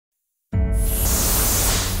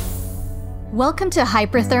Welcome to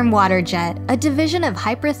Hypertherm Waterjet, a division of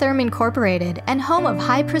Hypertherm Incorporated and Home of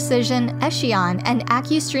HyPrecision, Echion, and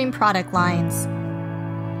AccuStream product lines.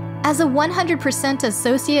 As a 100%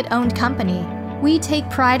 associate-owned company, we take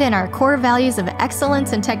pride in our core values of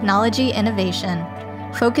excellence and technology innovation,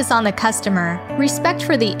 focus on the customer, respect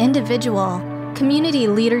for the individual, community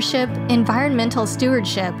leadership, environmental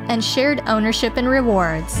stewardship, and shared ownership and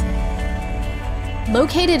rewards.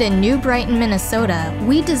 Located in New Brighton, Minnesota,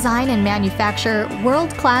 we design and manufacture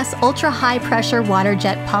world-class ultra-high-pressure water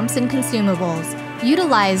jet pumps and consumables,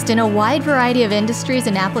 utilized in a wide variety of industries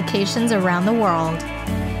and applications around the world.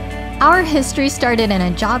 Our history started in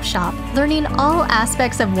a job shop, learning all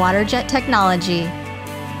aspects of water jet technology.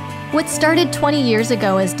 What started 20 years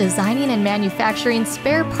ago as designing and manufacturing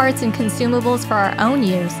spare parts and consumables for our own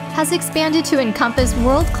use has expanded to encompass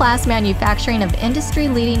world-class manufacturing of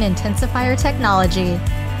industry-leading intensifier technology.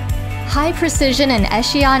 High precision and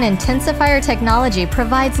Echion intensifier technology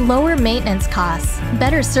provides lower maintenance costs,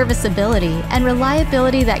 better serviceability, and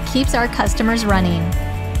reliability that keeps our customers running.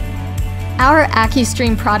 Our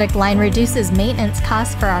AccuStream product line reduces maintenance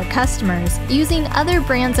costs for our customers using other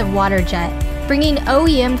brands of water jet, bringing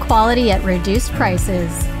OEM quality at reduced prices.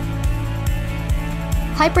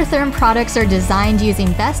 Hypertherm products are designed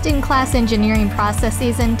using best-in-class engineering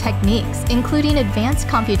processes and techniques, including advanced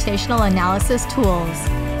computational analysis tools.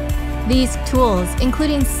 These tools,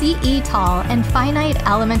 including CE-TOL and finite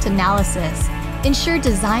element analysis, ensure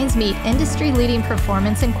designs meet industry-leading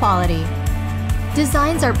performance and quality.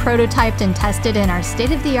 Designs are prototyped and tested in our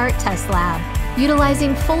state-of-the-art test lab,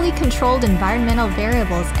 utilizing fully controlled environmental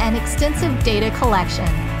variables and extensive data collection,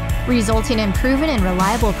 resulting in proven and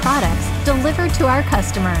reliable products delivered to our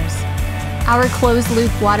customers. Our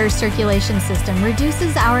closed-loop water circulation system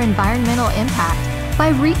reduces our environmental impact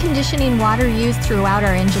by reconditioning water used throughout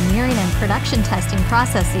our engineering and production testing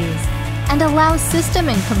processes, and allows system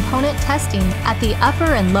and component testing at the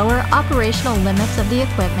upper and lower operational limits of the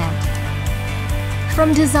equipment.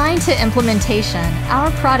 From design to implementation,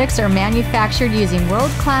 our products are manufactured using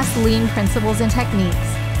world-class lean principles and techniques,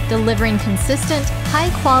 delivering consistent,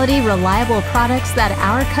 high-quality, reliable products that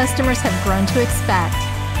our customers have grown to expect.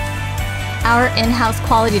 Our in-house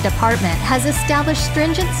quality department has established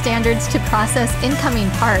stringent standards to process incoming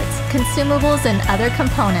parts, consumables, and other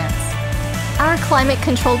components. Our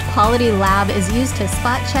climate-controlled quality lab is used to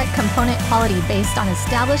spot-check component quality based on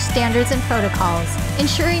established standards and protocols,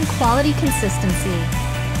 ensuring quality consistency.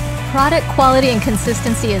 Product quality and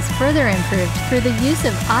consistency is further improved through the use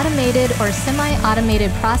of automated or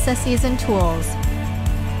semi-automated processes and tools.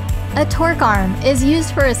 A torque arm is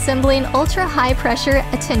used for assembling ultra-high-pressure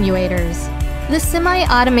attenuators. The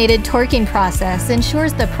semi-automated torquing process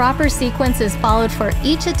ensures the proper sequence is followed for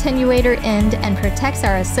each attenuator end and protects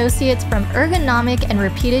our associates from ergonomic and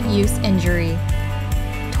repeated use injury.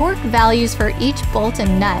 Torque values for each bolt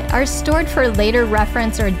and nut are stored for later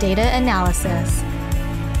reference or data analysis.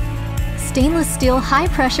 Stainless steel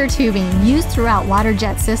high-pressure tubing used throughout water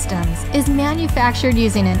jet systems is manufactured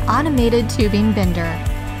using an automated tubing bender.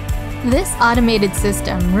 This automated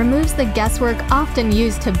system removes the guesswork often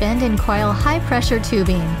used to bend and coil high-pressure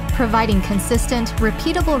tubing, providing consistent,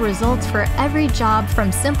 repeatable results for every job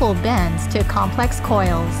from simple bends to complex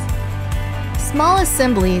coils. Small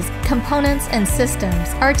assemblies, components, and systems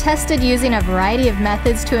are tested using a variety of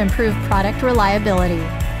methods to improve product reliability.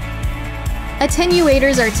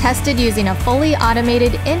 Attenuators are tested using a fully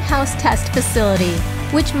automated in-house test facility,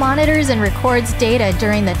 which monitors and records data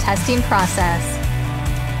during the testing process.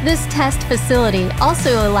 This test facility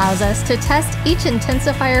also allows us to test each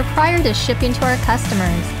intensifier prior to shipping to our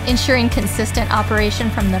customers, ensuring consistent operation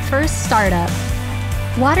from the first startup.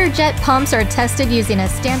 Water jet pumps are tested using a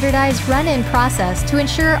standardized run-in process to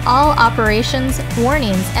ensure all operations,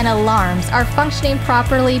 warnings, and alarms are functioning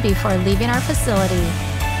properly before leaving our facility.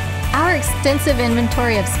 Our extensive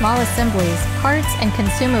inventory of small assemblies, parts, and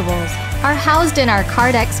consumables are housed in our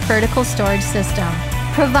CardX vertical storage system,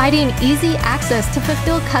 providing easy access to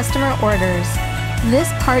fulfill customer orders.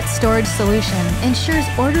 This part storage solution ensures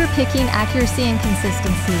order picking accuracy and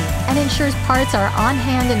consistency, and ensures parts are on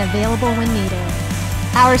hand and available when needed.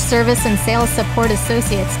 Our service and sales support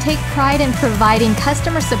associates take pride in providing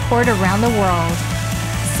customer support around the world.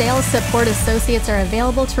 Sales support associates are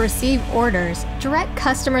available to receive orders, direct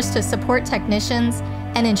customers to support technicians,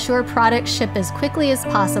 and ensure products ship as quickly as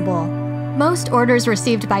possible. Most orders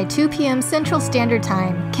received by 2 p.m. Central Standard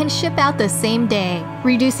Time can ship out the same day,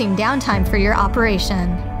 reducing downtime for your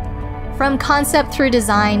operation. From concept through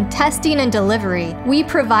design, testing, and delivery, we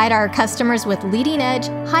provide our customers with leading-edge,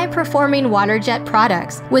 high-performing water jet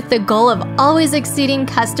products with the goal of always exceeding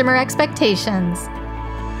customer expectations.